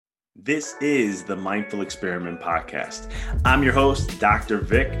This is the Mindful Experiment Podcast. I'm your host, Dr.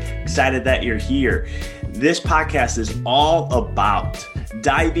 Vic. Excited that you're here. This podcast is all about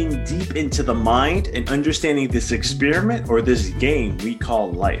diving deep into the mind and understanding this experiment or this game we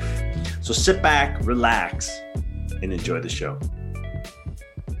call life. So sit back, relax, and enjoy the show.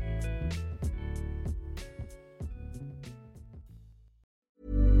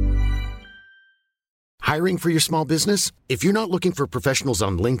 Hiring for your small business? If you're not looking for professionals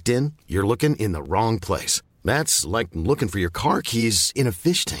on LinkedIn, you're looking in the wrong place. That's like looking for your car keys in a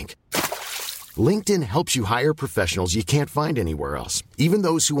fish tank. LinkedIn helps you hire professionals you can't find anywhere else, even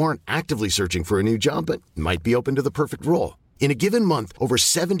those who aren't actively searching for a new job but might be open to the perfect role. In a given month, over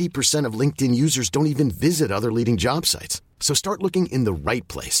 70% of LinkedIn users don't even visit other leading job sites. So start looking in the right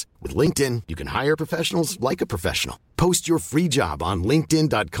place. With LinkedIn, you can hire professionals like a professional. Post your free job on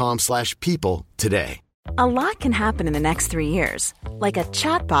linkedin.com/people today. A lot can happen in the next 3 years. Like a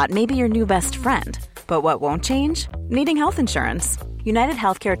chatbot may be your new best friend. But what won't change? Needing health insurance. United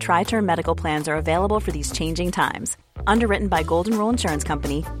Healthcare Tri-Term Medical Plans are available for these changing times. Underwritten by Golden Rule Insurance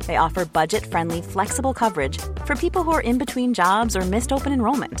Company, they offer budget-friendly, flexible coverage for people who are in between jobs or missed open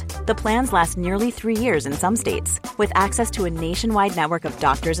enrollment. The plans last nearly 3 years in some states, with access to a nationwide network of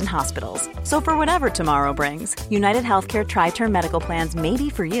doctors and hospitals. So for whatever tomorrow brings, United Healthcare Tri-Term Medical Plans may be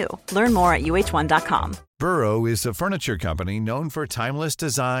for you. Learn more at uh1.com. Burrow is a furniture company known for timeless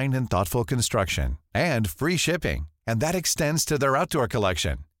design and thoughtful construction, and free shipping, and that extends to their outdoor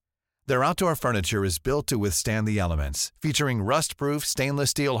collection. Their outdoor furniture is built to withstand the elements, featuring rust-proof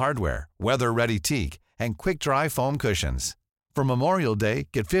stainless steel hardware, weather-ready teak, and quick-dry foam cushions. For Memorial Day,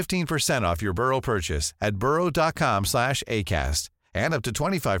 get 15% off your Burrow purchase at burrow.com/acast, and up to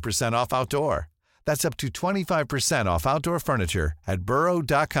 25% off outdoor. That's up to 25% off outdoor furniture at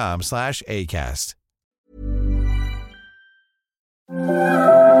burrow.com/acast.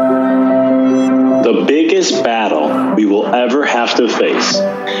 The biggest battle we will ever have to face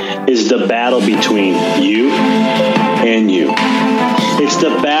is the battle between you and you. It's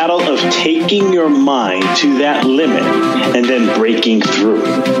the battle of taking your mind to that limit and then breaking through.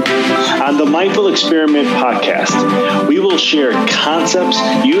 On the Mindful Experiment Podcast, we will share concepts,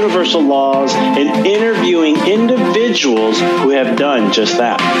 universal laws, and interviewing individuals who have done just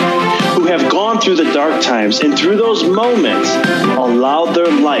that, who have gone through the dark times and through those moments allowed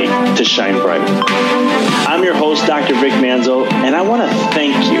their light to shine bright. I'm your host, Dr. Vic Manzo, and I want to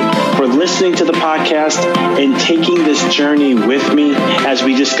thank you for listening to the podcast and taking this journey with me as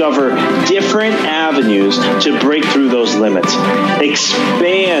we discover different avenues to break through those limits,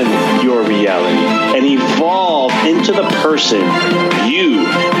 expand your reality, and evolve into the person you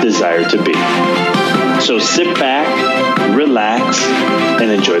desire to be. So sit back, relax, and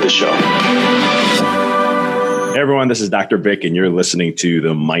enjoy the show. Hey everyone, this is Dr. Vic, and you're listening to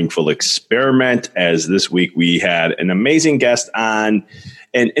the Mindful Experiment. As this week we had an amazing guest on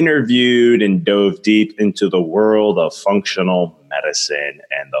and interviewed and dove deep into the world of functional medicine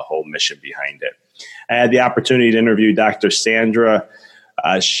and the whole mission behind it. I had the opportunity to interview Dr. Sandra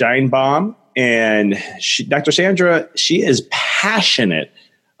Scheinbaum, and Dr. Sandra, she is passionate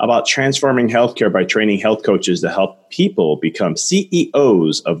about transforming healthcare by training health coaches to help people become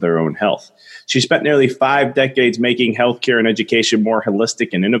CEOs of their own health. She spent nearly 5 decades making healthcare and education more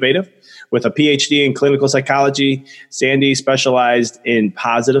holistic and innovative. With a PhD in clinical psychology, Sandy specialized in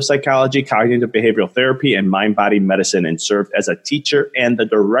positive psychology, cognitive behavioral therapy, and mind-body medicine, and served as a teacher and the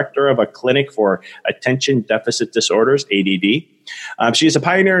director of a clinic for attention deficit disorders, ADD. She is a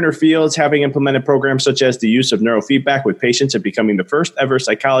pioneer in her fields, having implemented programs such as the use of neurofeedback with patients and becoming the first ever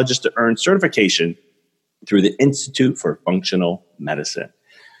psychologist to earn certification through the Institute for Functional Medicine.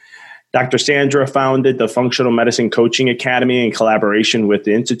 Dr. Sandra founded the Functional Medicine Coaching Academy in collaboration with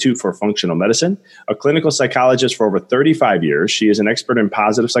the Institute for Functional Medicine. A clinical psychologist for over 35 years, she is an expert in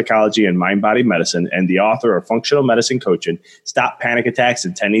positive psychology and mind-body medicine and the author of Functional Medicine Coaching, Stop Panic Attacks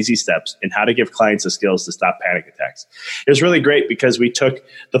in 10 Easy Steps, and How to Give Clients the Skills to Stop Panic Attacks. It was really great because we took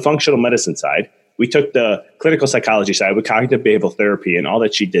the functional medicine side, we took the clinical psychology side with cognitive behavioral therapy and all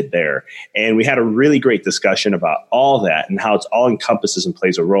that she did there. And we had a really great discussion about all that and how it's all encompasses and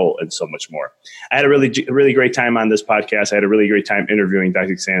plays a role and so much more. I had a really great time on this podcast. I had a really great time interviewing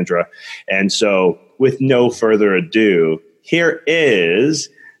Dr. Sandra. And so with no further ado, here is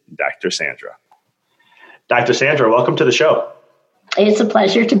Dr. Sandra. Dr. Sandra, welcome to the show. It's a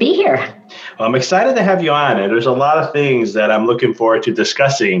pleasure to be here. Well, I'm excited to have you on, and there's a lot of things that I'm looking forward to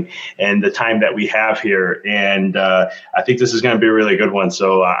discussing in the time that we have here, and I think this is going to be a really good one,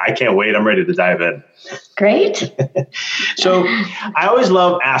 so I can't wait. I'm ready to dive in. Great. So I always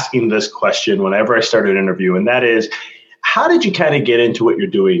love asking this question whenever I start an interview, and that is, How did you kind of get into what you're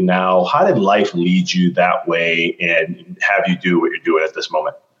doing now? How did life lead you that way and have you do what you're doing at this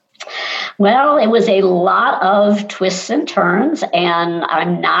moment? Well, it was a lot of twists and turns, and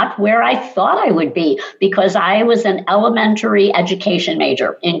I'm not where I thought I would be because I was an elementary education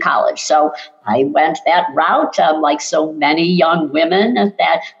major in college. So I went that route, like so many young women at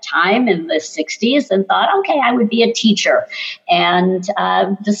that time in the 60s, and thought, okay, I would be a teacher. And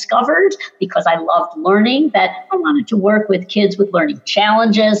discovered, because I loved learning, that I wanted to work with kids with learning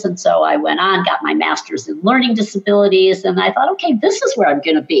challenges. And so I went on, got my master's in learning disabilities, and I thought, okay, this is where I'm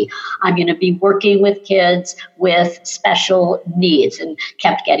going to be. I'm going to be working with kids with special needs, and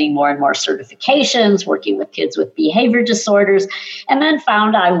kept getting more and more certifications, working with kids with behavior disorders, and then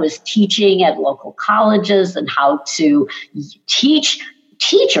found I was teaching at local colleges and how to teach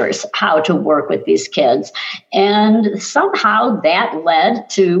teachers how to work with these kids. And somehow that led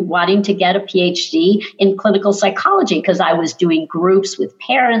to wanting to get a PhD in clinical psychology because I was doing groups with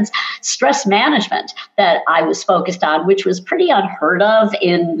parents, stress management that I was focused on, which was pretty unheard of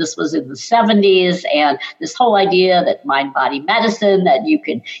this was in the 70s. And this whole idea that mind-body medicine, that you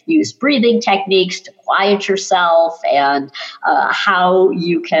could use breathing techniques to quiet yourself and how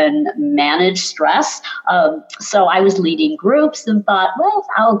you can manage stress. So I was leading groups and thought, well,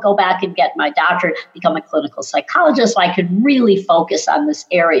 I'll go back and get my doctorate, become a clinical psychologist so I could really focus on this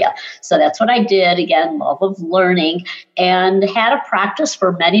area. So that's what I did. Again, love of learning, and had a practice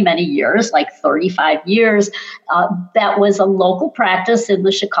for many, many years, like 35 years. That was a local practice in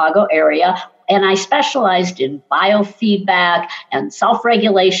the Chicago area. And I specialized in biofeedback and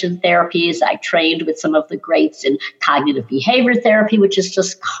self-regulation therapies. I trained with some of the greats in cognitive behavior therapy, which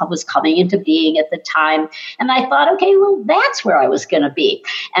was coming into being at the time. And I thought, okay, well, that's where I was going to be.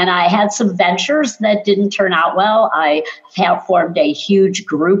 And I had some ventures that didn't turn out well. I have formed a huge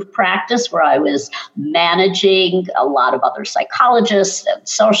group practice where I was managing a lot of other psychologists and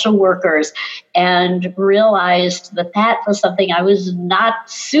social workers, and realized that that was something I was not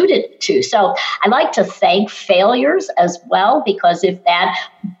suited to. So I like to thank failures as well, because if that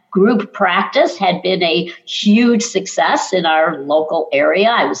group practice had been a huge success in our local area,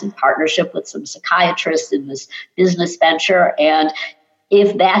 I was in partnership with some psychiatrists in this business venture, and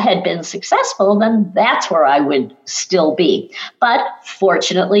if that had been successful, then that's where I would still be. But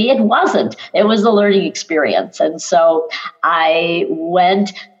fortunately, it wasn't. It was a learning experience. And so I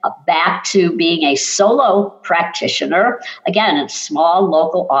went back to being a solo practitioner, again, in a small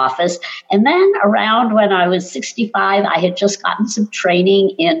local office. And then around when I was 65, I had just gotten some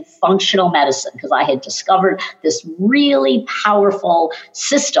training in functional medicine because I had discovered this really powerful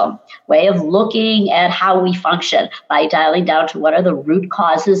way of looking at how we function by dialing down to what are the root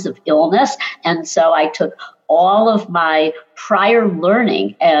causes of illness. And so I took all of my prior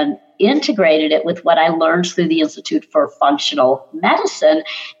learning and integrated it with what I learned through the Institute for Functional Medicine,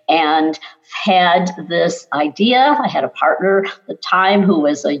 and had this idea. I had a partner at the time who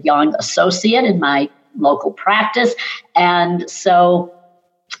was a young associate in my local practice. And so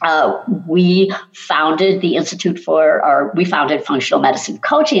we founded we founded Functional Medicine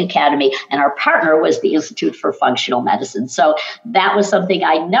Coaching Academy, and our partner was the Institute for Functional Medicine. So that was something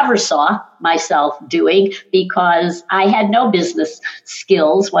I never saw myself doing because I had no business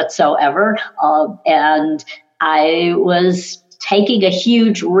skills whatsoever. And I was taking a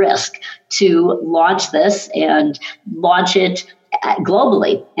huge risk to launch this and launch it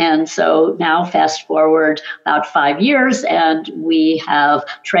globally. And so now fast forward about 5 years, and we have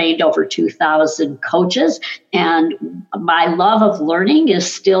trained over 2,000 coaches, and my love of learning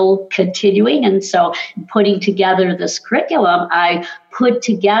is still continuing. And so putting together this curriculum, I put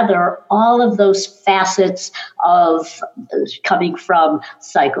together all of those facets of coming from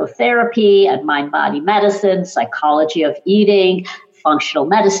psychotherapy and mind-body medicine, psychology of eating, functional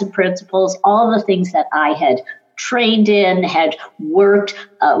medicine principles, all the things that I had trained in, had worked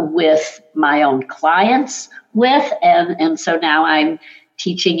with my own clients with. And so now I'm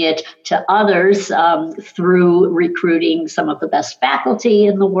teaching it to others through recruiting some of the best faculty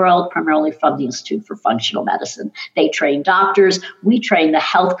in the world, primarily from the Institute for Functional Medicine. They train doctors. We train the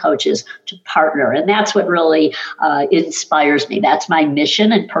health coaches to partner. And that's what really inspires me. That's my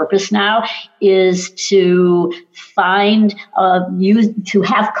mission and purpose now, is to find to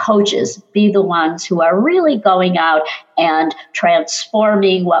have coaches be the ones who are really going out and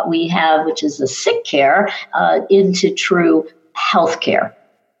transforming what we have, which is a sick care, into true healthcare.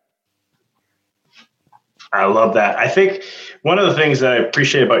 I love that. I think One of the things that I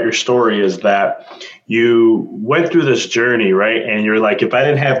appreciate about your story is that you went through this journey, right? And you're like, if I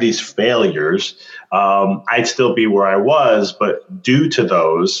didn't have these failures, I'd still be where I was. But due to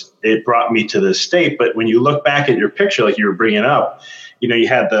those, it brought me to this state. But when you look back at your picture, like you were bringing up, you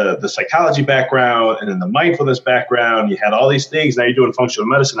had the psychology background and then the mindfulness background. You had all these things. Now you're doing functional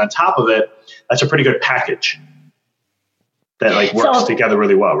medicine on top of it. That's a pretty good package that like works together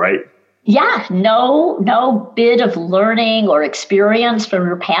really well, right? Yeah, no bit of learning or experience from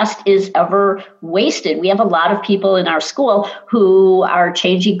your past is ever wasted. We have a lot of people in our school who are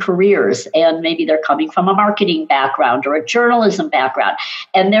changing careers, and maybe they're coming from a marketing background or a journalism background.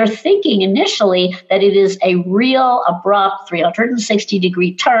 And they're thinking initially that it is a real abrupt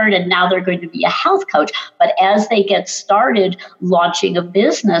 360-degree turn, and now they're going to be a health coach. But as they get started launching a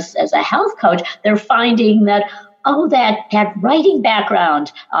business as a health coach, they're finding that, that writing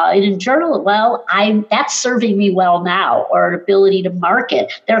background in a journal, that's serving me well now, or an ability to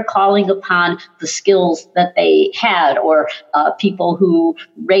market. They're calling upon the skills that they had, or people who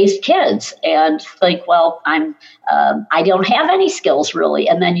raised kids and think, I don't have any skills really.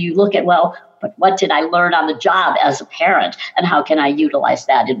 And then you look at, but what did I learn on the job as a parent, and how can I utilize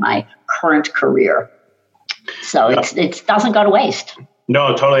that in my current career? So it doesn't go to waste.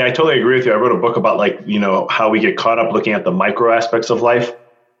 No, totally. I totally agree with you. I wrote a book about how we get caught up looking at the micro aspects of life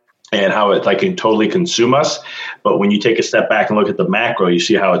and how it can totally consume us. But when you take a step back and look at the macro, you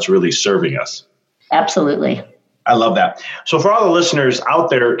see how it's really serving us. Absolutely. I love that. So for all the listeners out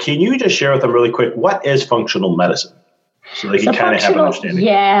there, can you just share with them really quick, what is functional medicine? So they can kind of have an understanding.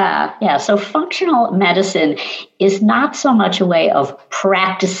 Yeah. So functional medicine is not so much a way of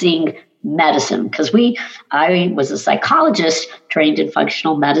practicing medicine, because I was a psychologist trained in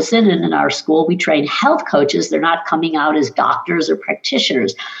functional medicine, and in our school we train health coaches. They're not coming out as doctors or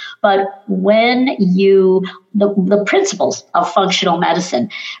practitioners. But when the principles of functional medicine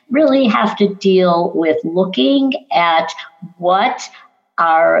really have to deal with looking at what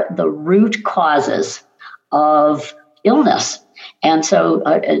are the root causes of illness. And so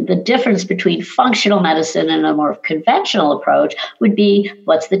the difference between functional medicine and a more conventional approach would be,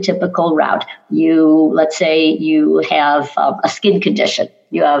 what's the typical route? Let's say you have a skin condition.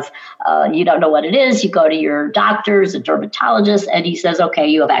 You don't know what it is. You go to your doctor's, a dermatologist, and he says, okay,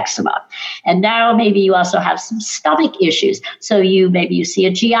 you have eczema. And now maybe you also have some stomach issues. So maybe you see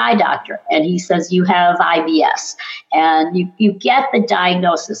a GI doctor, and he says you have IBS. And you get the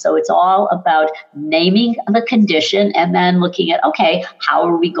diagnosis. So it's all about naming the condition and then looking at, okay, how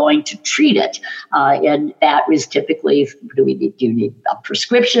are we going to treat it? And that is typically, do you need a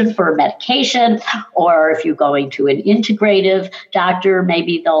prescription for a medication? Or if you're going to an integrative doctor,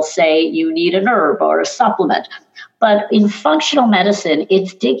 maybe they'll say you need an herb or a supplement. But in functional medicine,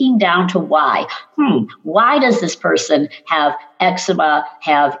 it's digging down to why. Why does this person have eczema,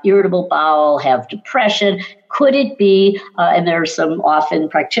 have irritable bowel, have depression? Could it be, and there's some often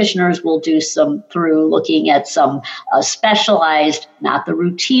practitioners will do some through looking at some specialized, not the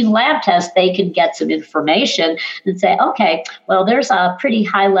routine lab test, they can get some information and say, okay, there's a pretty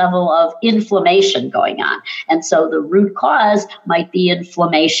high level of inflammation going on. And so the root cause might be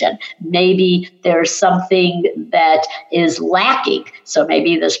inflammation. Maybe there's something that is lacking. So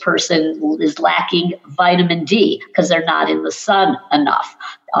maybe this person is lacking vitamin D because they're not in the sun enough.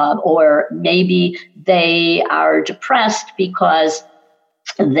 Or maybe they are depressed because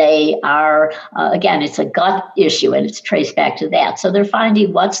they are, again, it's a gut issue and it's traced back to that. So they're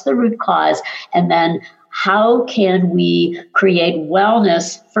finding what's the root cause, and then how can we create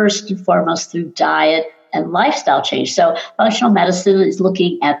wellness first and foremost through diet and lifestyle change. So functional medicine is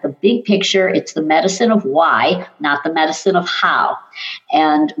looking at the big picture. It's the medicine of why, not the medicine of how.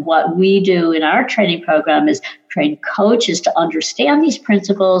 And what we do in our training program is train coaches to understand these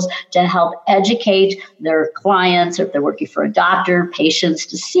principles, to help educate their clients, or if they're working for a doctor, patients,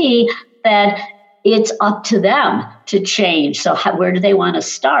 to see that it's up to them to change. So where do they want to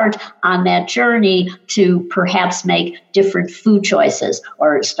start on that journey to perhaps make different food choices,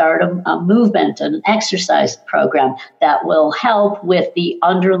 or start a movement, an exercise program that will help with the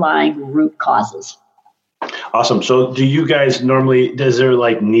underlying root causes? Awesome. So do you guys normally, does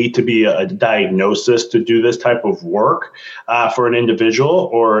there need to be a diagnosis to do this type of work for an individual,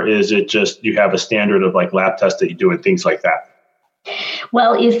 or is it just you have a standard of lab tests that you do and things like that?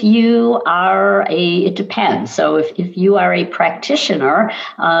 Well, if you are it depends. So if you are a practitioner,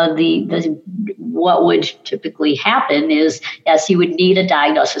 what would typically happen is, yes, you would need a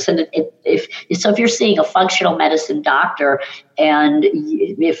diagnosis. And if you're seeing a functional medicine doctor, and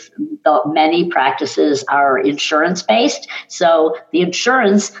if many practices are insurance based, so the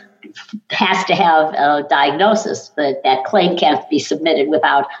insurance has to have a diagnosis. That claim can't be submitted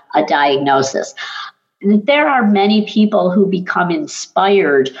without a diagnosis. There are many people who become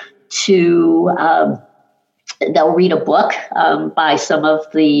inspired to they'll read a book by some of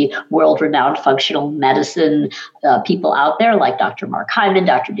the world-renowned functional medicine people out there, like Dr. Mark Hyman,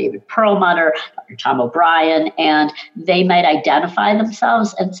 Dr. David Perlmutter, Dr. Tom O'Brien, and they might identify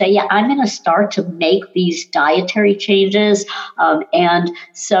themselves and say, yeah, I'm going to start to make these dietary changes. And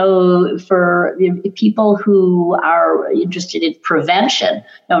so for people who are interested in prevention,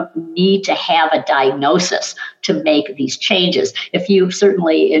 don't need to have a diagnosis to make these changes.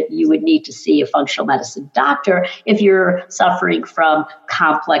 You would need to see a functional medicine doctor if you're suffering from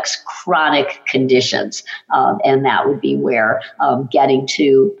complex chronic conditions. And that would be where getting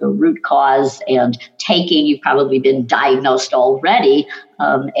to the root cause and you've probably been diagnosed already,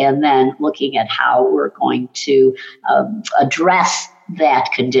 and then looking at how we're going to address that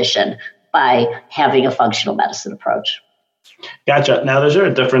condition by having a functional medicine approach. Gotcha. Now, is there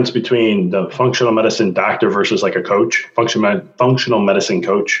a difference between the functional medicine doctor versus like a coach, functional medicine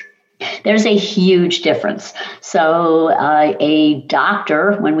coach? There's a huge difference. So a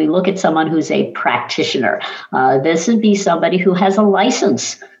doctor, when we look at someone who's a practitioner, this would be somebody who has a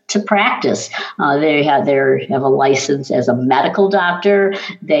license to practice. They have a license as a medical doctor.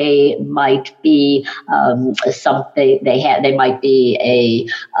 They might be they might be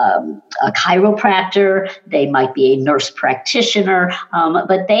a chiropractor. They might be a nurse practitioner,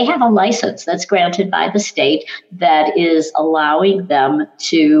 but they have a license that's granted by the state that is allowing them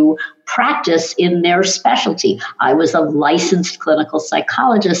to practice in their specialty. I was a licensed clinical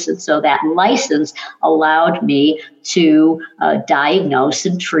psychologist, and so that license allowed me to diagnose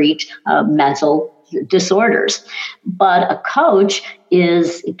and treat mental disorders. But a coach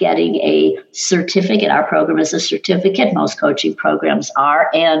is getting a certificate. Our program is a certificate. Most coaching programs are.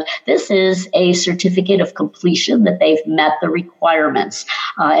 And this is a certificate of completion that they've met the requirements.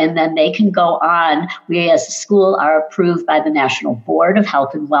 And then they can go on. We as a school are approved by the National Board of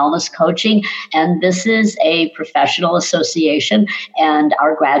Health and Wellness Coaching. And this is a professional association. And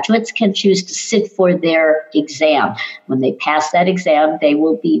our graduates can choose to sit for their exam. When they pass that exam, they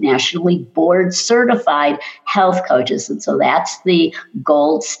will be nationally board certified health coaches. And so that's the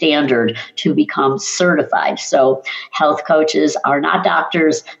gold standard to become certified. So health coaches are not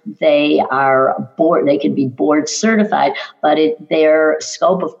doctors. They can be board certified, but their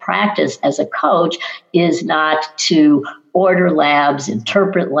scope of practice as a coach is not to order labs,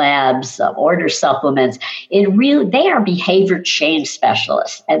 interpret labs, order supplements. They are behavior change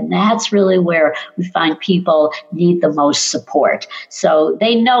specialists. And that's really where we find people need the most support. So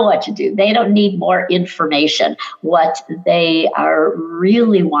they know what to do. They don't need more information. What they are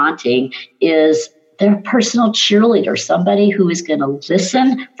really wanting is their personal cheerleader, somebody who is going to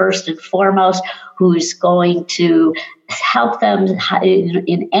listen first and foremost, who's going to help them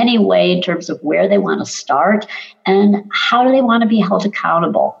in any way in terms of where they want to start and how do they want to be held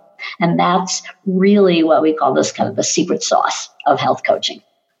accountable. And that's really what we call this kind of the secret sauce of health coaching.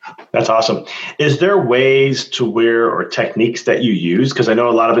 That's awesome. Is there ways to where or techniques that you use? Because I know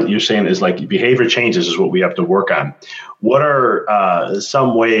a lot of it you're saying is like behavior changes is what we have to work on. What are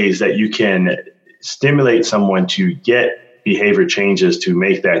some ways that you can stimulate someone to get behavior changes to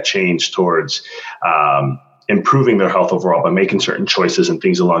make that change towards improving their health overall by making certain choices and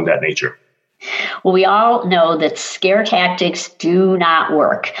things along that nature? Well, we all know that scare tactics do not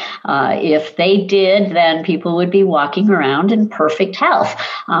work. If they did, then people would be walking around in perfect health.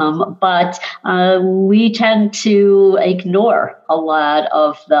 But we tend to ignore a lot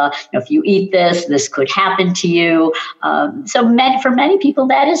of if you eat this, this could happen to you. For many people,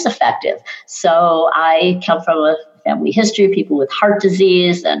 that is effective. So I come from a family history of people with heart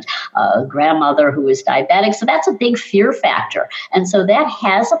disease and a grandmother who is diabetic. So that's a big fear factor. And so that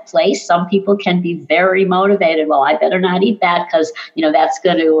has a place. Some people can be very motivated. Well, I better not eat that because, that's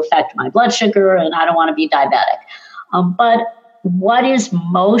going to affect my blood sugar and I don't want to be diabetic. But what is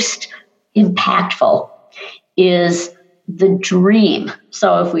most impactful is the dream.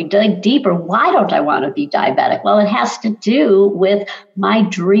 So if we dig deeper, why don't I want to be diabetic? Well, it has to do with my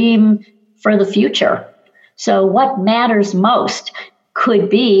dream for the future. So what matters most could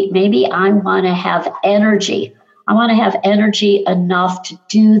be maybe I want to have energy. I want to have energy enough to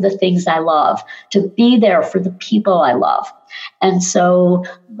do the things I love, to be there for the people I love. And so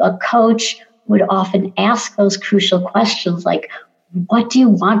a coach would often ask those crucial questions like, what do you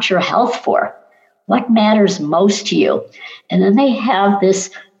want your health for? What matters most to you? And then they have this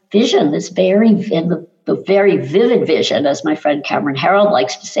vision, the very vivid vision, as my friend Cameron Herold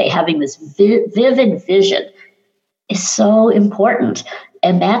likes to say, having this vivid vision is so important.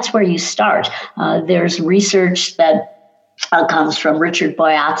 And that's where you start. There's research that comes from Richard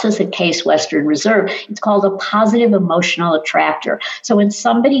Boyatzis at Case Western Reserve. It's called a positive emotional attractor. So when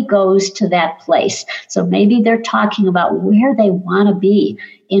somebody goes to that place, so maybe they're talking about where they want to be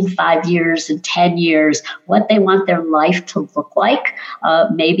in 5 years and 10 years, what they want their life to look like.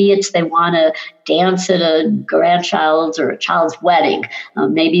 Maybe it's they want to dance at a grandchild's or a child's wedding.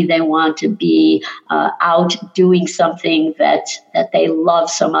 Maybe they want to be out doing something that they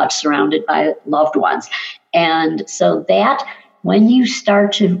love so much, surrounded by loved ones. And so that when you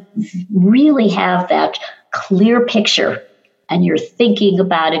start to really have that clear picture and you're thinking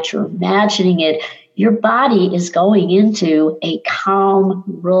about it, you're imagining it, your body is going into a calm,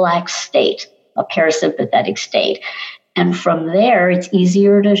 relaxed state, a parasympathetic state. And from there, it's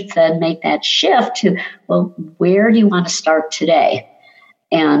easier to then make that shift to, well, where do you want to start today?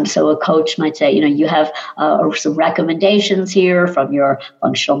 And so a coach might say, you have some recommendations here from your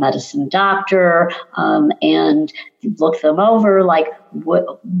functional medicine doctor, and you look them over, like,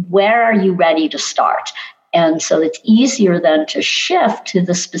 where are you ready to start? And so it's easier then to shift to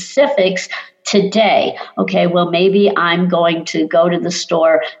the specifics today. Okay, well, maybe I'm going to go to the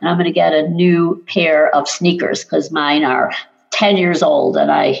store and I'm going to get a new pair of sneakers because mine are 10 years old and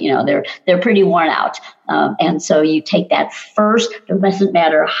they're pretty worn out. And so you take that first, it doesn't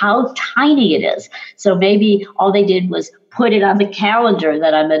matter how tiny it is. So maybe all they did was put it on the calendar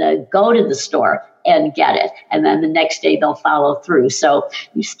that I'm going to go to the store and get it. And then the next day they'll follow through. So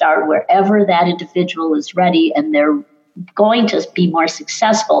you start wherever that individual is ready, and they're going to be more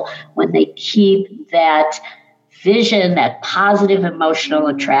successful when they keep that vision, that positive emotional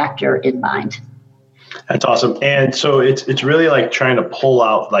attractor in mind. That's awesome. And so it's really like trying to pull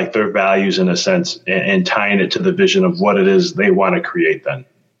out like their values in a sense and tying it to the vision of what it is they want to create then.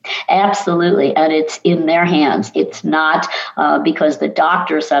 Absolutely. And it's in their hands. It's not because the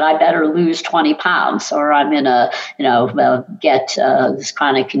doctor said, I better lose 20 pounds or I'm going to, get this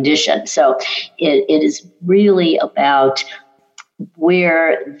chronic condition. So it is really about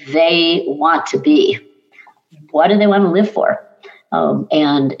where they want to be. What do they want to live for?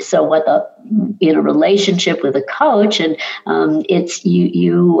 And so in a relationship with a coach, and it's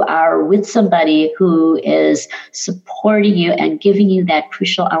you are with somebody who is supporting you and giving you that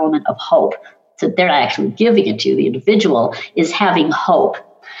crucial element of hope. So they're not actually giving it to you. The individual is having hope.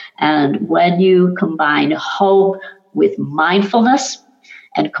 And when you combine hope with mindfulness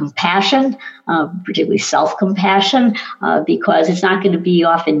and compassion, particularly self-compassion, because it's not going to be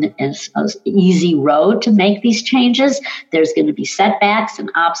often an easy road to make these changes. There's going to be setbacks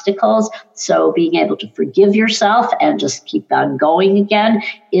and obstacles. So being able to forgive yourself and just keep on going again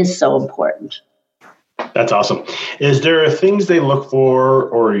is so important. That's awesome. Is there things they look for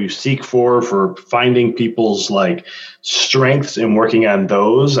or you seek for finding people's like strengths and working on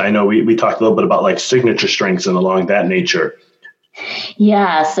those? I know we talked a little bit about like signature strengths and along that nature.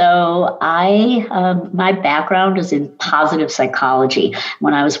 Yeah, so my background is in positive psychology.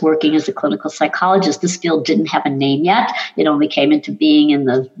 When I was working as a clinical psychologist, this field didn't have a name yet. It only came into being in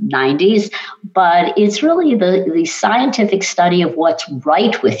the 90s. But it's really the scientific study of what's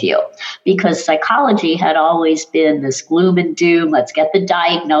right with you, because psychology had always been this gloom and doom. Let's get the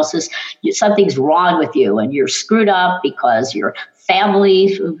diagnosis. Something's wrong with you and you're screwed up because you're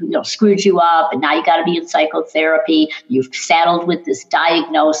family screwed you up and now you got to be in psychotherapy. You've saddled with this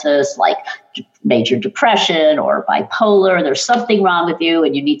diagnosis like major depression or bipolar. There's something wrong with you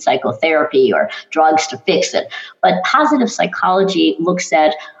and you need psychotherapy or drugs to fix it. But positive psychology looks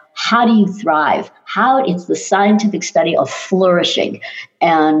at how do you thrive? How it's the scientific study of flourishing.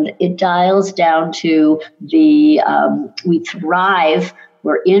 And it dials down to we thrive,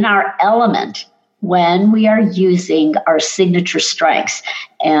 we're in our element when we are using our signature strengths.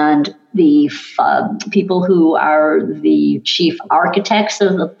 And the people who are the chief architects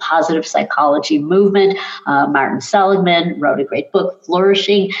of the positive psychology movement, Martin Seligman, wrote a great book,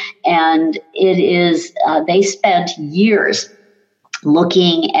 Flourishing. And it is, they spent years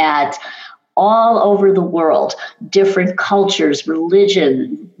looking at all over the world, different cultures,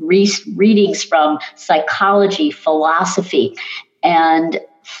 religion, readings from psychology, philosophy, and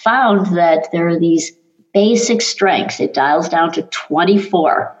found that there are these basic strengths. It dials down to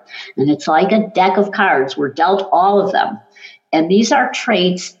 24, and it's like a deck of cards. We're dealt all of them. And these are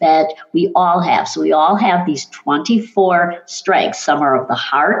traits that we all have. So we all have these 24 strengths. Some are of the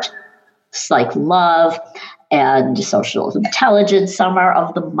heart, like love and social intelligence. Some are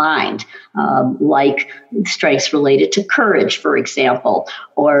of the mind, like strengths related to courage, for example,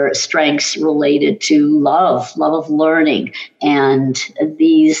 or strengths related to love of learning, and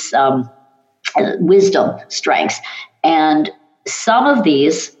these wisdom strengths. And some of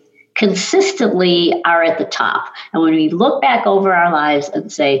these consistently are at the top. And when we look back over our lives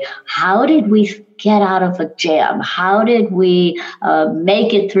and say, how did we get out of a jam? How did we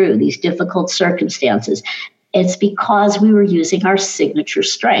make it through these difficult circumstances? It's because we were using our signature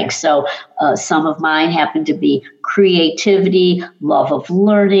strengths. So some of mine happen to be creativity, love of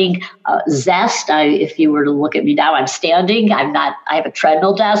learning, zest. If you were to look at me now, I'm standing. I have a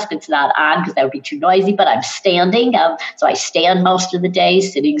treadmill desk. It's not on because that would be too noisy, but I'm standing. So I stand most of the day.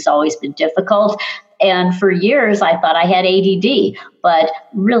 Sitting's always been difficult. And for years, I thought I had ADD, but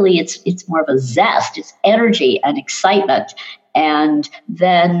really it's more of a zest. It's energy and excitement. And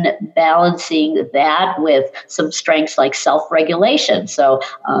then balancing that with some strengths like self-regulation. So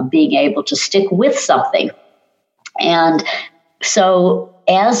being able to stick with something. And so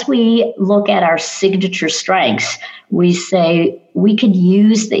as we look at our signature strengths, we say we could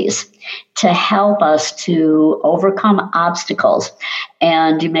use these to help us to overcome obstacles.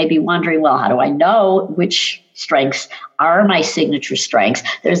 And you may be wondering, well, how do I know which strengths are my signature strengths?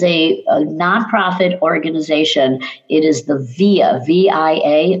 There's a nonprofit organization. It is the VIA,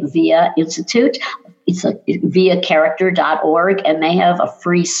 V-I-A, VIA Institute. It's viacharacter.org, and they have a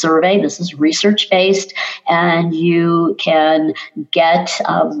free survey. This is research-based, and you can get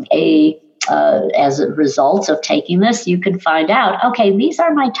as a result of taking this, you can find out, okay, these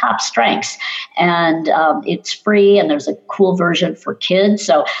are my top strengths. And it's free, and there's a cool version for kids.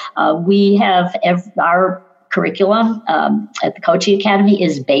 So we have our curriculum at the Coaching Academy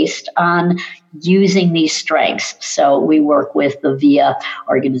is based on using these strengths. So we work with the VIA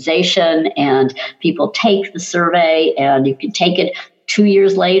organization, and people take the survey, and you can take it 2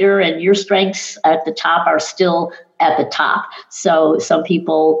 years later, and your strengths at the top are still at the top. So some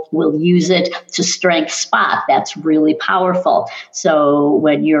people will use it to strength spot. That's really powerful. So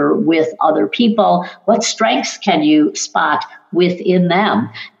when you're with other people, what strengths can you spot within them?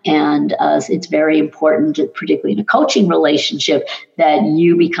 And it's very important, particularly in a coaching relationship, that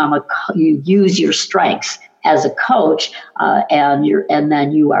you you use your strengths as a coach, and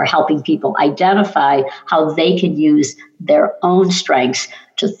then you are helping people identify how they can use their own strengths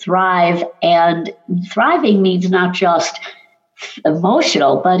to thrive. And thriving means not just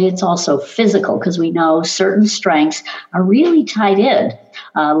emotional, but it's also physical, because we know certain strengths are really tied in,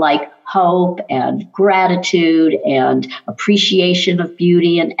 like hope and gratitude and appreciation of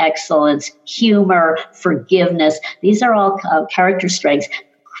beauty and excellence, humor, forgiveness. These are all character strengths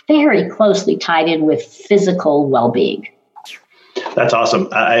very closely tied in with physical well-being. That's awesome.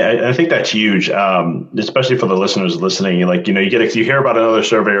 I think that's huge, especially for the listeners listening. You hear about another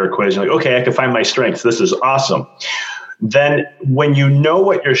survey or quiz, you're like, okay, I can find my strengths. This is awesome. Then when you know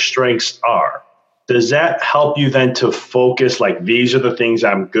what your strengths are, does that help you then to focus, like, these are the things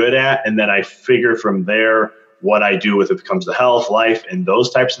I'm good at, and then I figure from there what I do with it comes to health, life, and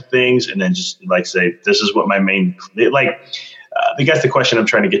those types of things, and then just say, this is what my main, I guess the question I'm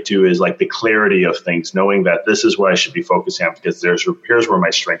trying to get to is like the clarity of things, knowing that this is what I should be focusing on because here's where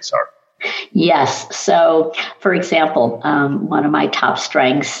my strengths are. Yes. So, for example, one of my top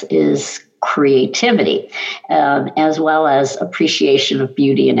strengths is creativity, as well as appreciation of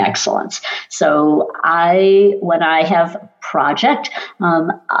beauty and excellence. So when I have a project,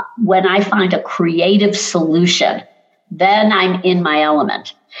 when I find a creative solution, then I'm in my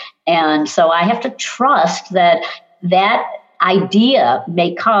element. And so I have to trust that idea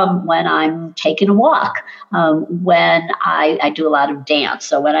may come when I'm taking a walk, when I do a lot of dance.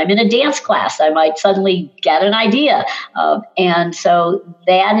 So when I'm in a dance class, I might suddenly get an idea. And so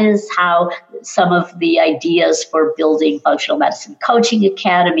that is how some of the ideas for building Functional Medicine Coaching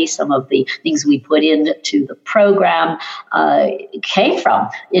Academy, some of the things we put into the program came from.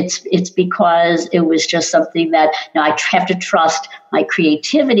 It's because it was just something that I have to trust my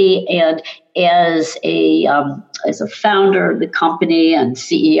creativity, and as a founder of the company and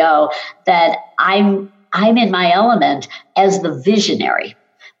CEO, that I'm in my element as the visionary.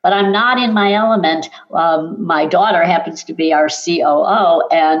 But I'm not in my element. My daughter happens to be our COO,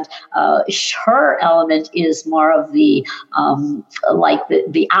 and her element is more of the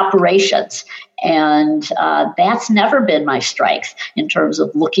operations. And that's never been my strength in terms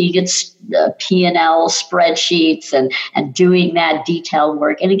of looking at P&L spreadsheets and doing that detailed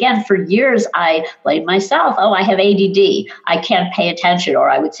work. And again, for years, I blamed myself. Oh, I have ADD. I can't pay attention.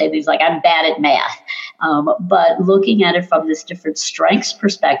 Or I would say things like, I'm bad at math. But looking at it from this different strengths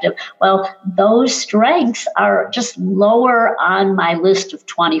perspective, well, those strengths are just lower on my list of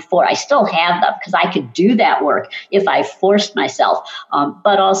 24. I still have them because I could do that work if I forced myself.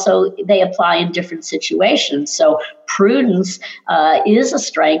 But also they apply in different situations. So prudence is a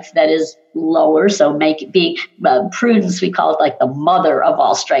strength that is lower. So prudence, we call it like the mother of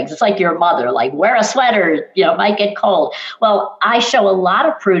all strengths. It's like your mother, like wear a sweater, it might get cold. Well, I show a lot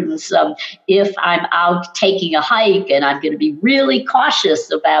of prudence if I'm out taking a hike and I'm going to be really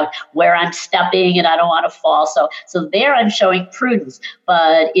cautious about where I'm stepping and I don't want to fall. So there I'm showing prudence.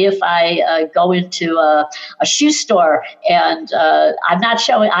 But if I go into a shoe store and I'm not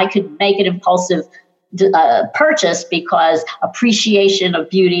showing, I could make an impulsive purchase because appreciation of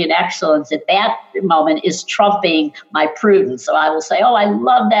beauty and excellence at that moment is trumping my prudence. So I will say, oh, I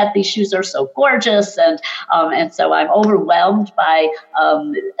love that. These shoes are so gorgeous. And so I'm overwhelmed by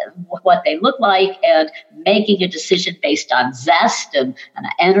what they look like and making a decision based on zest and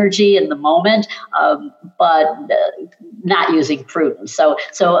energy in the moment, but not using prudence. So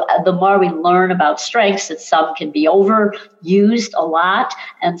the more we learn about strengths, that some can be overused a lot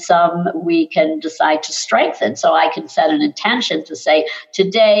and some we can decide to strengthen. So I can set an intention to say,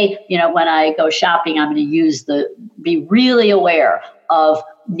 today, when I go shopping, I'm going to be really aware of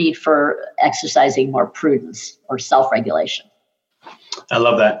need for exercising more prudence or self-regulation. I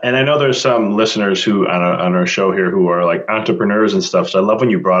love that. And I know there's some listeners who on our show here who are like entrepreneurs and stuff. So I love when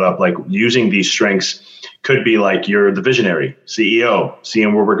you brought up like using these strengths could be like you're the visionary CEO,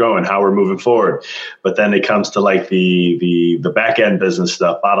 seeing where we're going, how we're moving forward. But then it comes to like the back end business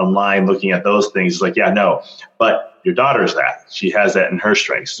stuff, bottom line, looking at those things. It's like, yeah, no, but your daughter's that. She has that in her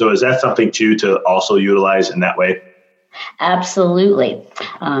strengths. So is that something too to also utilize in that way? Absolutely.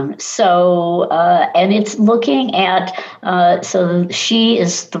 And it's looking at, so she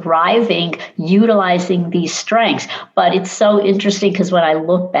is thriving, utilizing these strengths. But it's so interesting because when I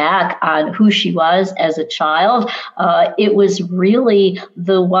look back on who she was as a child, it was really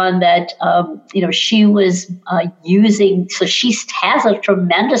the one that, she was using. So she has a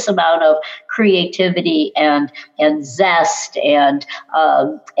tremendous amount of creativity and zest and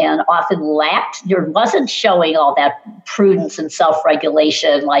often wasn't showing all that prudence and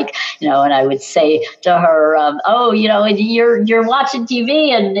self-regulation, like, and I would say to her, you're watching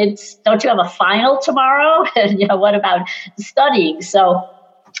TV and don't you have a final tomorrow? And, what about studying? So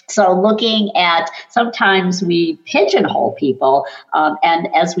looking at, sometimes we pigeonhole people, and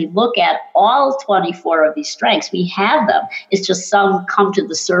as we look at all 24 of these strengths, we have them. It's just some come to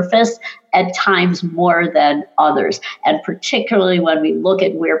the surface at times more than others, and particularly when we look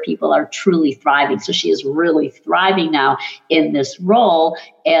at where people are truly thriving. So she is really thriving now in this role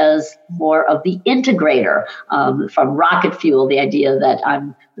as more of the integrator, from Rocket Fuel, the idea that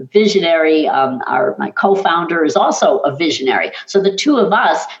I'm the visionary. My co-founder is also a visionary. So the two of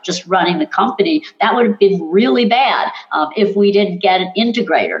us just running the company, that would have been really bad if we didn't get an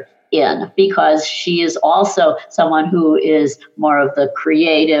integrator in, because she is also someone who is more of the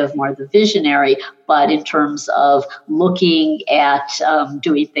creative, more of the visionary, but in terms of looking at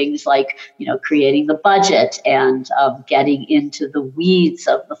doing things like, creating the budget and getting into the weeds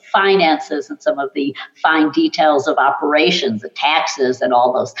of the finances and some of the fine details of operations, the taxes and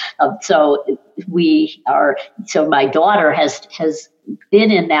all those. So my daughter has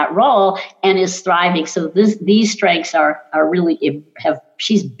been in that role and is thriving. So these strengths are really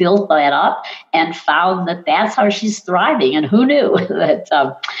she's built that up and found that that's how she's thriving. And who knew that?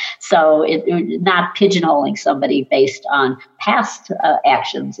 Not pigeonholing somebody based on past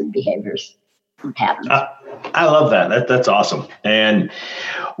actions and behaviors and patterns. I love that. That's awesome. And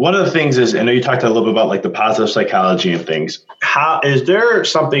one of the things is, I know you talked a little bit about like the positive psychology and things. How is there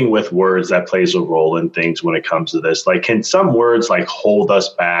something with words that plays a role in things when it comes to this? Like, can some words like hold us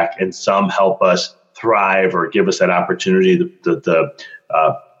back and some help us thrive or give us that opportunity to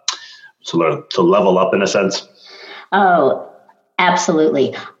level up in a sense? Oh,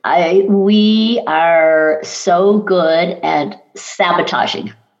 absolutely. We are so good at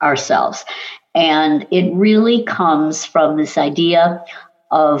sabotaging ourselves. And it really comes from this idea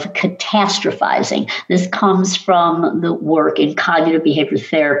of catastrophizing. This comes from the work in cognitive behavior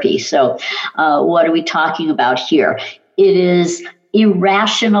therapy. So what are we talking about here? It is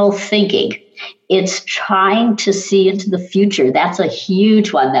irrational thinking. It's trying to see into the future. That's a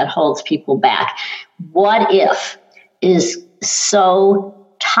huge one that holds people back. What if is so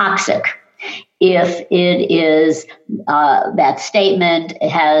toxic. If it is that statement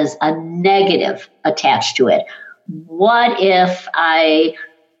has a negative attached to it. What if I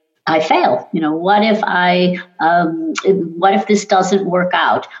fail? What if this doesn't work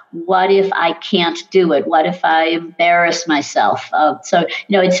out? What if I can't do it? What if I embarrass myself?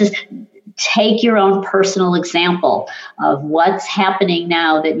 It's just take your own personal example of what's happening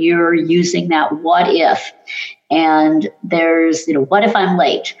now that you're using that what if. And there's, what if I'm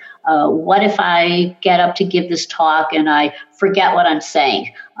late? What if I get up to give this talk and I forget what I'm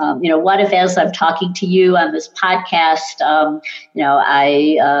saying? What if as I'm talking to you on this podcast, a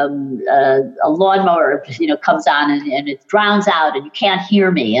lawnmower, comes on and it drowns out and you can't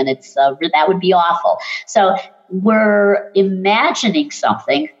hear me, and it's that would be awful. So we're imagining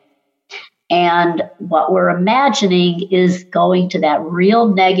something, and what we're imagining is going to that real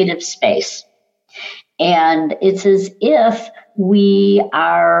negative space. And it's as if we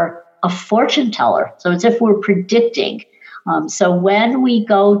are a fortune teller. So it's as if we're predicting. So when we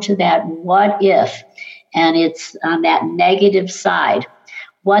go to that what if, and it's on that negative side,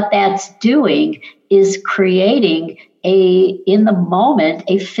 what that's doing is creating in the moment,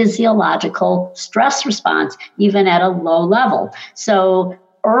 a physiological stress response, even at a low level. So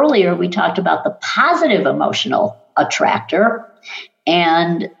earlier we talked about the positive emotional attractor,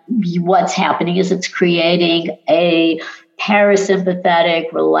 and what's happening is it's creating a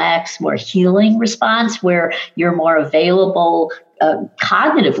parasympathetic, relaxed, more healing response where you're more available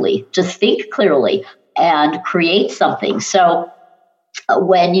cognitively to think clearly and create something. So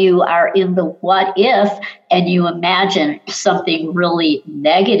when you are in the what if and you imagine something really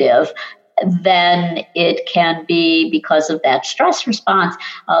negative, then it can be, because of that stress response,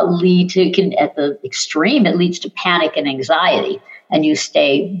 at the extreme, it leads to panic and anxiety, and you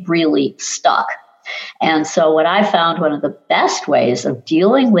stay really stuck. And so what I found, one of the best ways of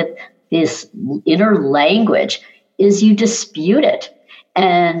dealing with this inner language is you dispute it.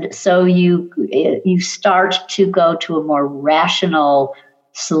 And so you start to go to a more rational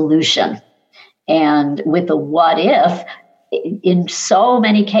solution. And with the what if, in so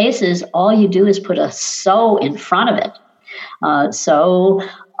many cases, all you do is put a so in front of it.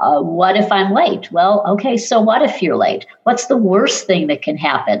 What if I'm late? Well, okay, so what if you're late? What's the worst thing that can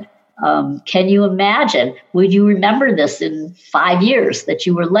happen? Can you imagine? Would you remember this in 5 years that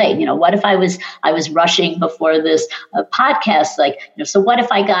you were late? What if I was rushing before this podcast? So what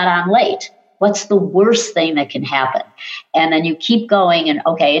if I got on late? What's the worst thing that can happen? And then you keep going and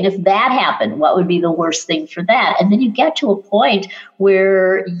if that happened, what would be the worst thing for that? And then you get to a point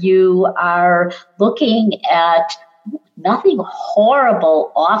where you are looking at nothing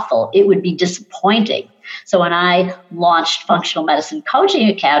horrible, awful. It would be disappointing. So when I launched Functional Medicine Coaching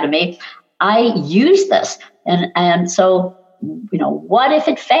Academy, I used this. And so, what if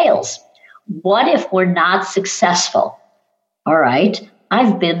it fails? What if we're not successful? All right.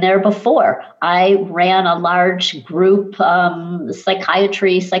 I've been there before. I ran a large group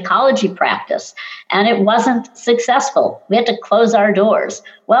psychology practice, and it wasn't successful. We had to close our doors.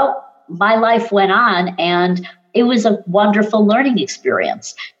 Well, my life went on, and it was a wonderful learning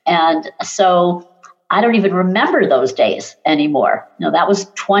experience. And so I don't even remember those days anymore. That was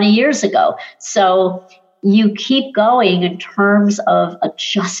 20 years ago. So you keep going in terms of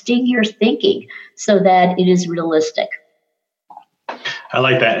adjusting your thinking so that it is realistic. I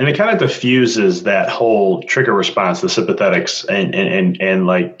like that. And it kind of diffuses that whole trigger response, the sympathetics, and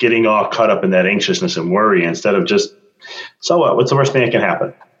like getting all caught up in that anxiousness and worry instead of just, so what? What's the worst thing that can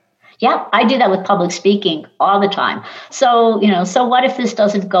happen? Yeah, I do that with public speaking all the time. So, so what if this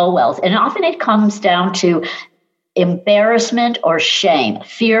doesn't go well? And often it comes down to embarrassment or shame,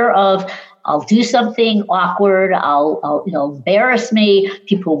 fear of, I'll do something awkward, I'll embarrass me,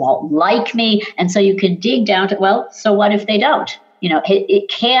 people won't like me. And so you can dig down to, well, so what if they don't?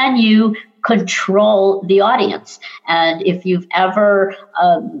 Can you control the audience? And if you've ever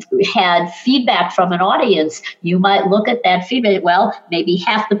had feedback from an audience, you might look at that feedback. Well, maybe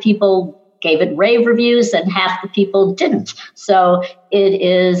half the people gave it rave reviews and half the people didn't. So it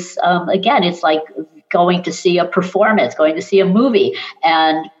is, again, it's like going to see a performance, going to see a movie,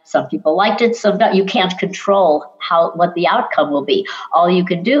 and some people liked it, some don't. You can't control what the outcome will be. All you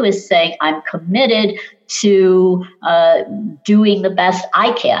can do is say, I'm committed to doing the best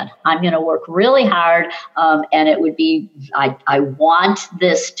I can. I'm going to work really hard, and it would be, I want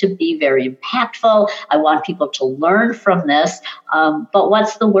this to be very impactful. I want people to learn from this. But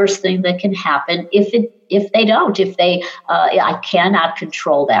what's the worst thing that can happen if they don't? I cannot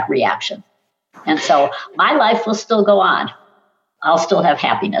control that reaction. And so my life will still go on. I'll still have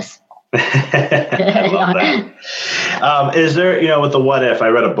happiness. I love that. Is there, with the what if, I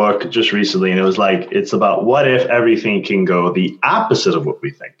read a book just recently and it was like, it's about what if everything can go the opposite of what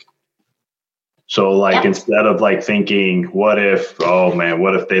we think. So instead of thinking, what if, oh man,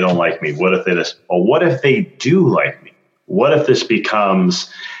 what if they don't like me? What if they just, or what if they do like me? What if this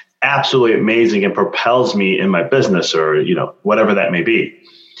becomes absolutely amazing and propels me in my business or, whatever that may be?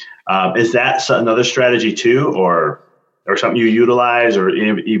 Is that another strategy too, or something you utilize or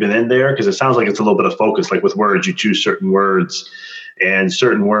even in there? Because it sounds like it's a little bit of focus, like with words, you choose certain words and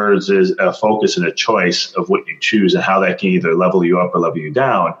certain words is a focus and a choice of what you choose and how that can either level you up or level you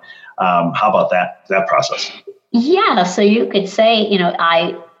down. How about that process? Yeah. So you could say,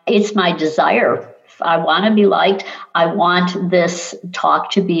 it's my desire. I want to be liked. I want this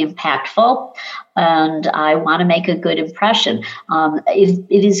talk to be impactful, and I want to make a good impression. It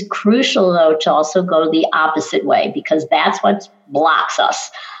is crucial, though, to also go the opposite way, because that's what blocks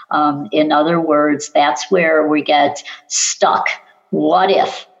us. In other words, that's where we get stuck. What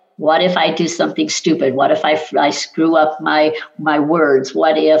if? What if I do something stupid? What if I screw up my words?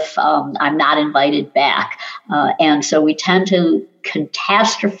 What if I'm not invited back? And so we tend to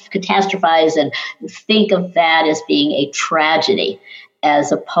catastrophize and think of that as being a tragedy,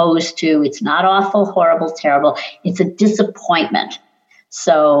 as opposed to it's not awful, horrible, terrible. It's a disappointment.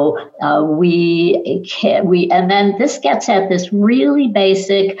 So and then this gets at this really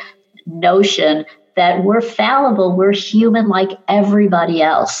basic notion that we're fallible, we're human like everybody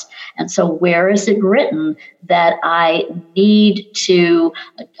else. And so where is it written that I need to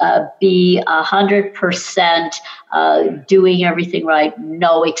be 100% doing everything right,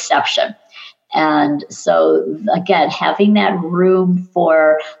 no exception? And so again, having that room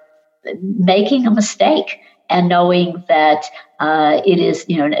for making a mistake and knowing that it is,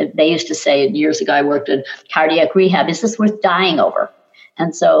 they used to say years ago, I worked in cardiac rehab, is this worth dying over?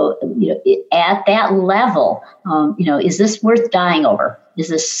 And so, at that level, is this worth dying over? Is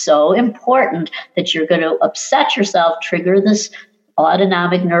this so important that you're going to upset yourself, trigger this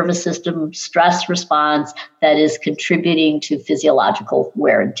autonomic nervous system stress response that is contributing to physiological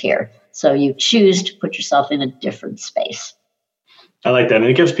wear and tear? So you choose to put yourself in a different space. I like that. And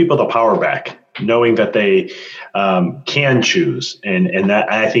it gives people the power back, knowing that they can choose. And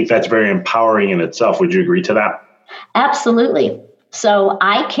that, I think that's very empowering in itself. Would you agree to that? Absolutely. So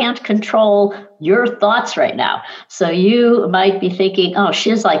I can't control your thoughts right now. So you might be thinking, oh,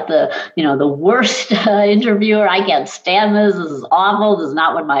 she's like the worst interviewer. I can't stand this. This is awful. This is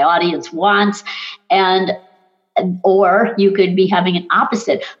not what my audience wants. Or you could be having an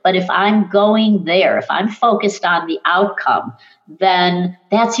opposite. But if I'm going there, if I'm focused on the outcome, then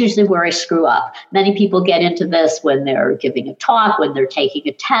that's usually where I screw up. Many people get into this when they're giving a talk, when they're taking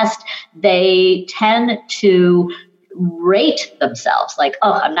a test. They tend to rate themselves like,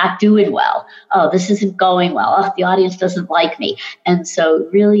 oh, I'm not doing well. Oh, this isn't going well. Oh, the audience doesn't like me. And so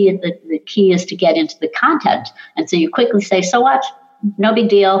really the key is to get into the content. And so you quickly say, so what? No big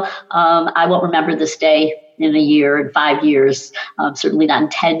deal. I won't remember this day in a year, in 5 years, certainly not in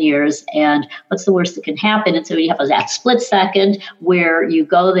 10 years. And what's the worst that can happen? And so you have that split second where you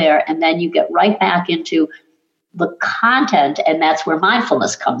go there and then you get right back into the content, and that's where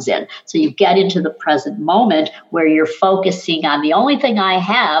mindfulness comes in. So you get into the present moment where you're focusing on the only thing I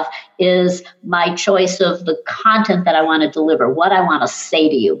have is my choice of the content that I want to deliver, what I want to say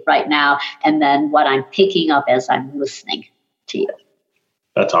to you right now, and then what I'm picking up as I'm listening to you.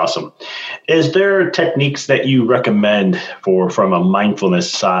 That's awesome. Is there techniques that you recommend from a mindfulness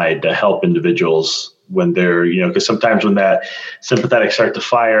side to help individuals when they're, because sometimes when that sympathetic start to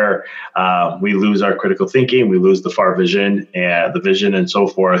fire, we lose our critical thinking, we lose the far vision and the vision and so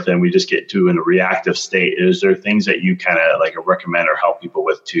forth, and we just get to in a reactive state. Is there things that you kind of like recommend or help people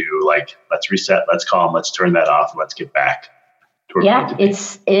with to let's reset, let's calm, let's turn that off, and let's get back? Yeah,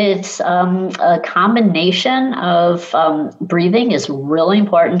 it's a combination of breathing is really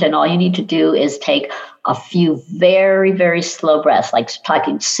important, and all you need to do is take a few very, very slow breaths, like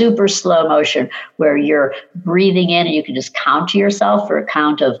talking super slow motion, where you're breathing in and you can just count to yourself for a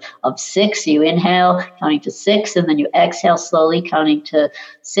count of 6. You inhale, counting to 6, and then you exhale slowly, counting to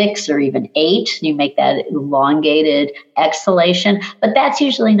 6 or even 8. You make that elongated exhalation, but that's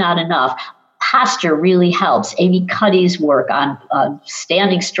usually not enough. Posture really helps. Amy Cuddy's work on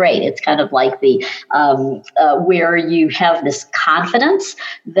standing straight. It's kind of like the where you have this confidence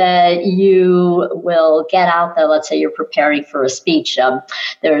that you will get out there. Let's say you're preparing for a speech.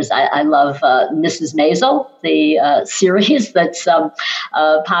 I love Mrs. Maisel, the series that's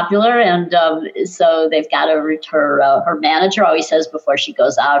popular, and so they've got her manager always says before she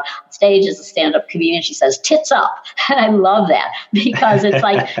goes out on stage as a stand-up comedian, she says "tits up," and I love that because it's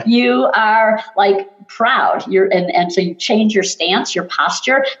like you are like proud. And so you change your stance, your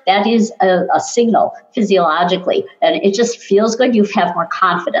posture. That is a signal physiologically, and it just feels good. You have more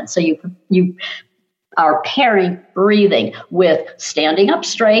confidence. So you are pairing breathing with standing up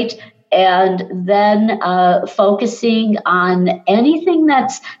straight, And then focusing on anything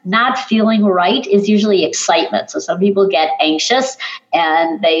that's not feeling right is usually excitement. So some people get anxious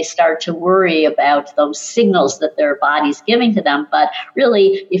and they start to worry about those signals that their body's giving to them. But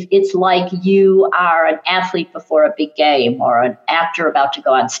really, if it's like you are an athlete before a big game or an actor about to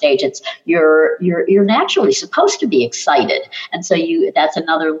go on stage, it's you're naturally supposed to be excited. And so that's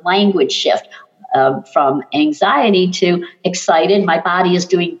another language shift. From anxiety to excited, my body is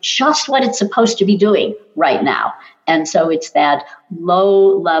doing just what it's supposed to be doing right now. And so it's that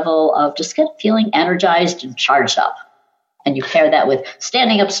low level of just feeling energized and charged up. And you pair that with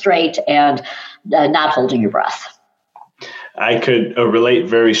standing up straight and not holding your breath. I could relate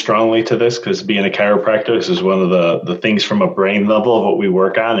very strongly to this because being a chiropractor, this is one of the things from a brain level of what we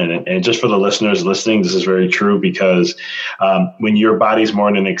work on. And just for the listeners listening, this is very true because when your body's more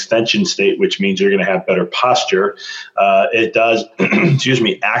in an extension state, which means you're going to have better posture, it does,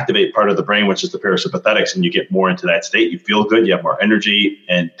 activate part of the brain, which is the parasympathetics, and you get more into that state. You feel good, you have more energy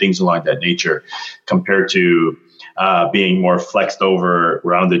and things along that nature compared to being more flexed over,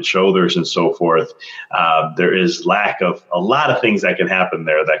 rounded shoulders and so forth. There is lack of a lot of things that can happen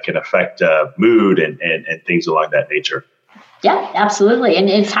there that can affect mood and things along that nature. Yeah, absolutely. And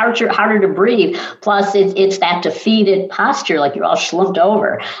it's harder to breathe. Plus, it's that defeated posture, like you're all slumped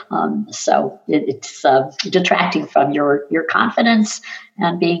over. So it's detracting from your confidence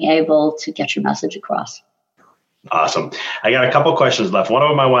and being able to get your message across. Awesome. I got a couple questions left. One of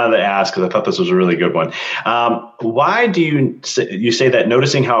them I wanted to ask because I thought this was a really good one. Why do you say that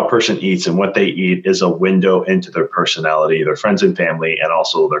noticing how a person eats and what they eat is a window into their personality, their friends and family, and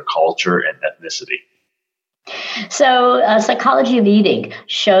also their culture and ethnicity? So psychology of eating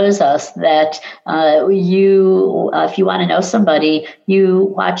shows us that if you want to know somebody,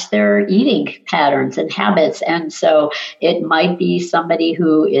 you watch their eating patterns and habits. And so it might be somebody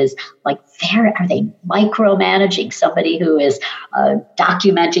who is are they micromanaging, somebody who is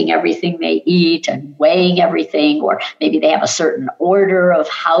documenting everything they eat and weighing everything, or maybe they have a certain order of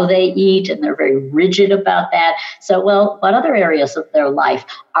how they eat and they're very rigid about that. So, what other areas of their life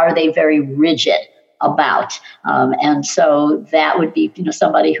are they very rigid about? And so that would be,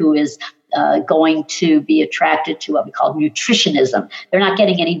 somebody who is going to be attracted to what we call nutritionism. They're not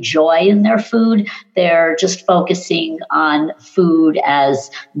getting any joy in their food. They're just focusing on food as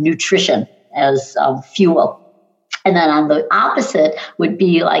nutrition, as fuel. And then on the opposite would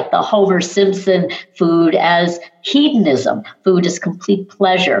be like the Homer Simpson food as hedonism. Food is complete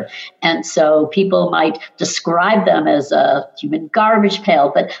pleasure. And so people might describe them as a human garbage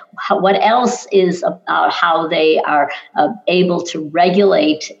pail, but what else is about how they are able to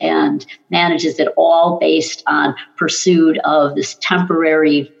regulate and manage? Is it all based on pursuit of this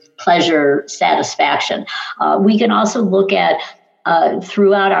temporary pleasure satisfaction? We can also look at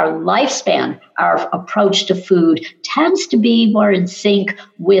throughout our lifespan, our approach to food tends to be more in sync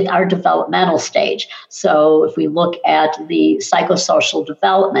with our developmental stage. So if we look at the psychosocial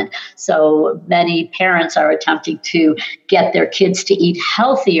development, so many parents are attempting to get their kids to eat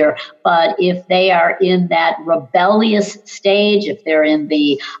healthier, but if they are in that rebellious stage, if they're in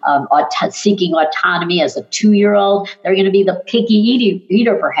the seeking autonomy as a 2-year-old, they're going to be the picky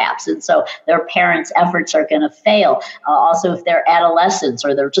eater perhaps. And so their parents' efforts are going to fail. Also, if they're adolescents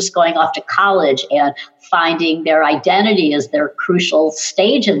or they're just going off to college and finding their identity as their crucial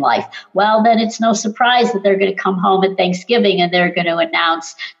stage in life, well, then it's no surprise that they're going to come home at Thanksgiving and they're going to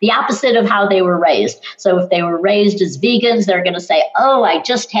announce the opposite of how they were raised. So if they were raised as vegans, they're going to say, oh, I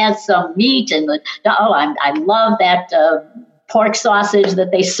just had some meat and I love that pork sausage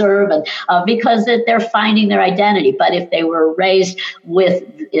that they serve, and because they're finding their identity. But if they were raised with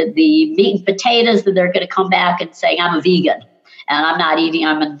the meat and potatoes, then they're going to come back and say, I'm a vegan. And I'm not eating,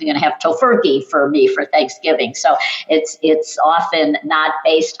 I'm going to have tofurkey for me for Thanksgiving. So it's often not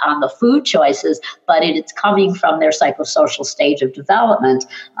based on the food choices, but it's coming from their psychosocial stage of development.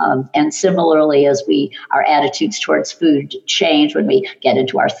 And similarly, as our attitudes towards food change, when we get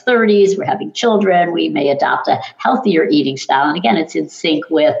into our 30s, we're having children, we may adopt a healthier eating style. And again, it's in sync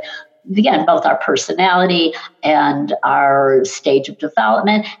with, again, both our personality and our stage of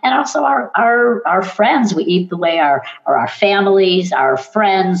development, and also our friends. We eat the way our families, our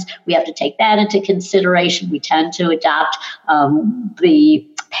friends, we have to take that into consideration. We tend to adopt the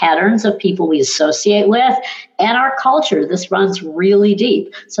patterns of people we associate with and our culture. This runs really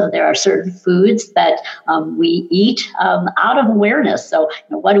deep. So there are certain foods that we eat out of awareness. So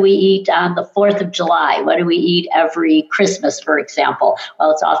what do we eat on the 4th of July? What do we eat every Christmas, for example?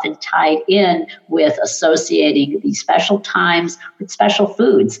 Well, it's often tied in with associating these special times with special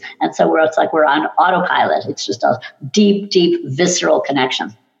foods. And so it's like we're on autopilot. It's just a deep, deep visceral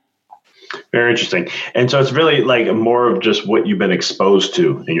connection. Very interesting. And so it's really like more of just what you've been exposed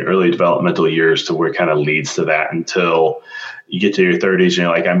to in your early developmental years to where it kind of leads to that until you get to your 30s and you're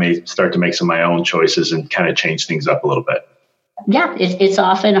like, I may start to make some of my own choices and kind of change things up a little bit. Yeah, it's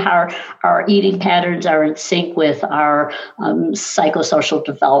often our eating patterns are in sync with our psychosocial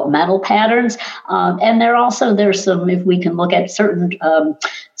developmental patterns. And there's some, if we can look at certain,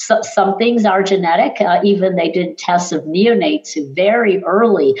 some things are genetic. Even they did tests of neonates who very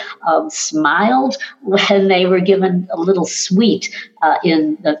early smiled when they were given a little sweet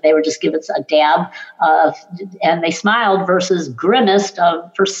they were just given a dab and they smiled versus grimaced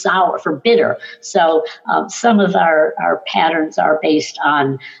for sour, for bitter. So some of our patterns are based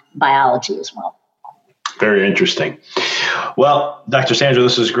on biology as well. Very interesting. Well, Dr. Sandra,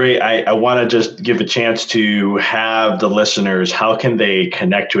 this is great. I want to just give a chance to have the listeners, how can they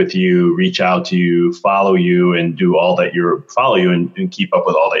connect with you, reach out to you, follow you, and do all that follow you and keep up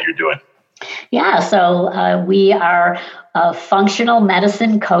with all that you're doing? Yeah, so we are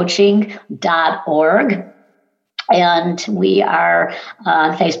functionalmedicinecoaching.org. And we are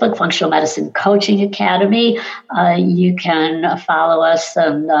on Facebook, Functional Medicine Coaching Academy. You can follow us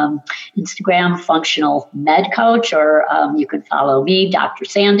on Instagram, Functional Med Coach, or you can follow me, Dr.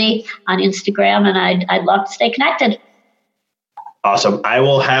 Sandy, on Instagram. And I'd love to stay connected. Awesome. I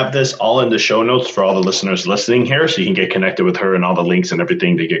will have this all in the show notes for all the listeners listening here, so you can get connected with her and all the links and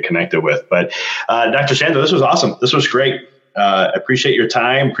everything to get connected with. But Dr. Sandra, this was awesome. This was great. Appreciate your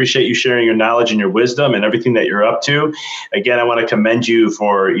time. Appreciate you sharing your knowledge and your wisdom and everything that you're up to. Again, I want to commend you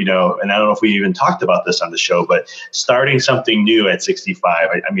for, and I don't know if we even talked about this on the show, but starting something new at 65.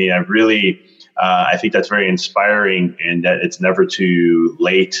 I think that's very inspiring, and that it's never too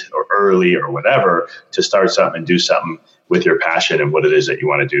late or early or whatever to start something and do something with your passion and what it is that you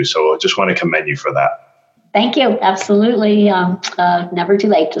want to do. So I just want to commend you for that. Thank you. Absolutely. Never too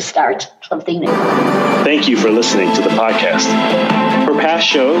late to start something new. Thank you for listening to the podcast. For past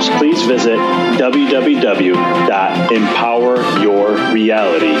shows, please visit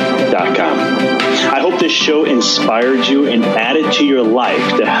www.empoweryourreality.com. I hope this show inspired you and added to your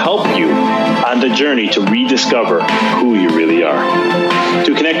life to help you on the journey to rediscover who you really are.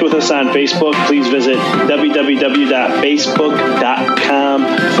 To connect with us on Facebook, please visit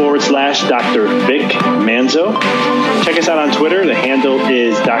www.facebook.com/Dr. Vic Manzo. Check us out on Twitter. The handle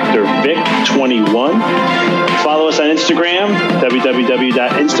is Dr. Vic21. Follow us on Instagram,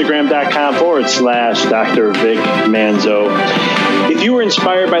 www.instagram.com/Dr. Vic Manzo. If you were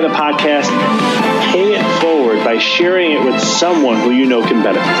inspired by the podcast, pay it forward by sharing it with someone who you know can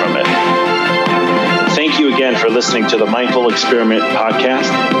benefit from it. Thank you again for listening to the Mindful Experiment podcast,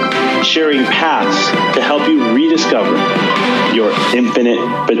 sharing paths to help you rediscover your infinite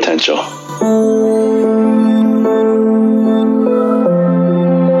potential.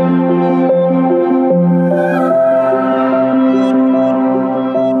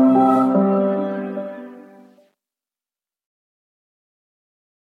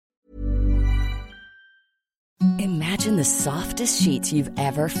 Imagine the softest sheets you've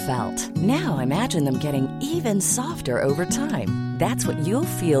ever felt. Now imagine them getting even softer over time. That's what you'll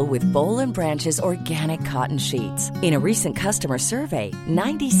feel with Boll & Branch's organic cotton sheets. In a recent customer survey,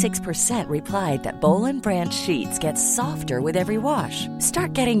 96% replied that Boll & Branch sheets get softer with every wash.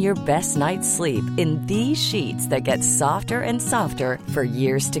 Start getting your best night's sleep in these sheets that get softer and softer for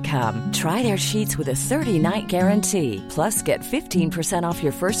years to come. Try their sheets with a 30-night guarantee. Plus, get 15% off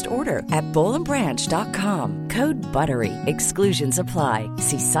your first order at bollandbranch.com. Code BUTTERY. Exclusions apply.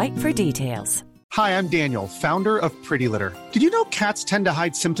 See site for details. Hi, I'm Daniel, founder of Pretty Litter. Did you know cats tend to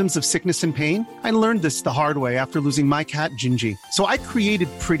hide symptoms of sickness and pain? I learned this the hard way after losing my cat, Gingy. So I created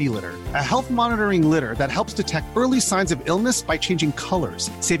Pretty Litter, a health monitoring litter that helps detect early signs of illness by changing colors,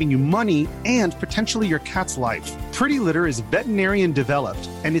 saving you money and potentially your cat's life. Pretty Litter is veterinarian developed,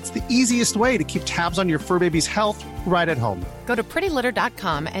 and it's the easiest way to keep tabs on your fur baby's health right at home. Go to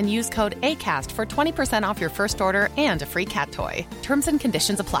prettylitter.com and use code ACAST for 20% off your first order and a free cat toy. Terms and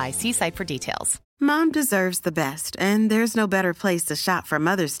conditions apply. See site for details. Mom deserves the best, and there's no better place to shop for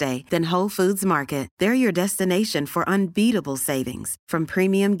Mother's Day than Whole Foods Market. They're your destination for unbeatable savings, from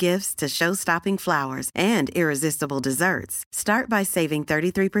premium gifts to show-stopping flowers and irresistible desserts. Start by saving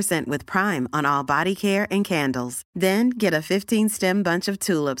 33% with Prime on all body care and candles. Then get a 15-stem bunch of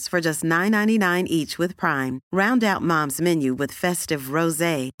tulips for just $9.99 each with Prime. Round out Mom's menu with festive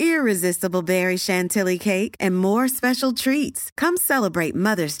rosé, irresistible berry chantilly cake, and more special treats. Come celebrate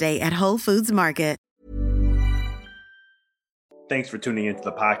Mother's Day at Whole Foods Market. Thanks for tuning into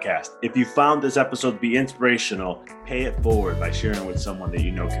the podcast. If you found this episode to be inspirational, pay it forward by sharing with someone that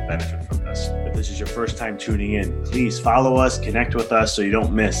you know can benefit from this. If this is your first time tuning in, please follow us, connect with us so you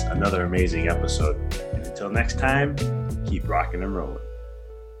don't miss another amazing episode. And until next time, keep rocking and rolling.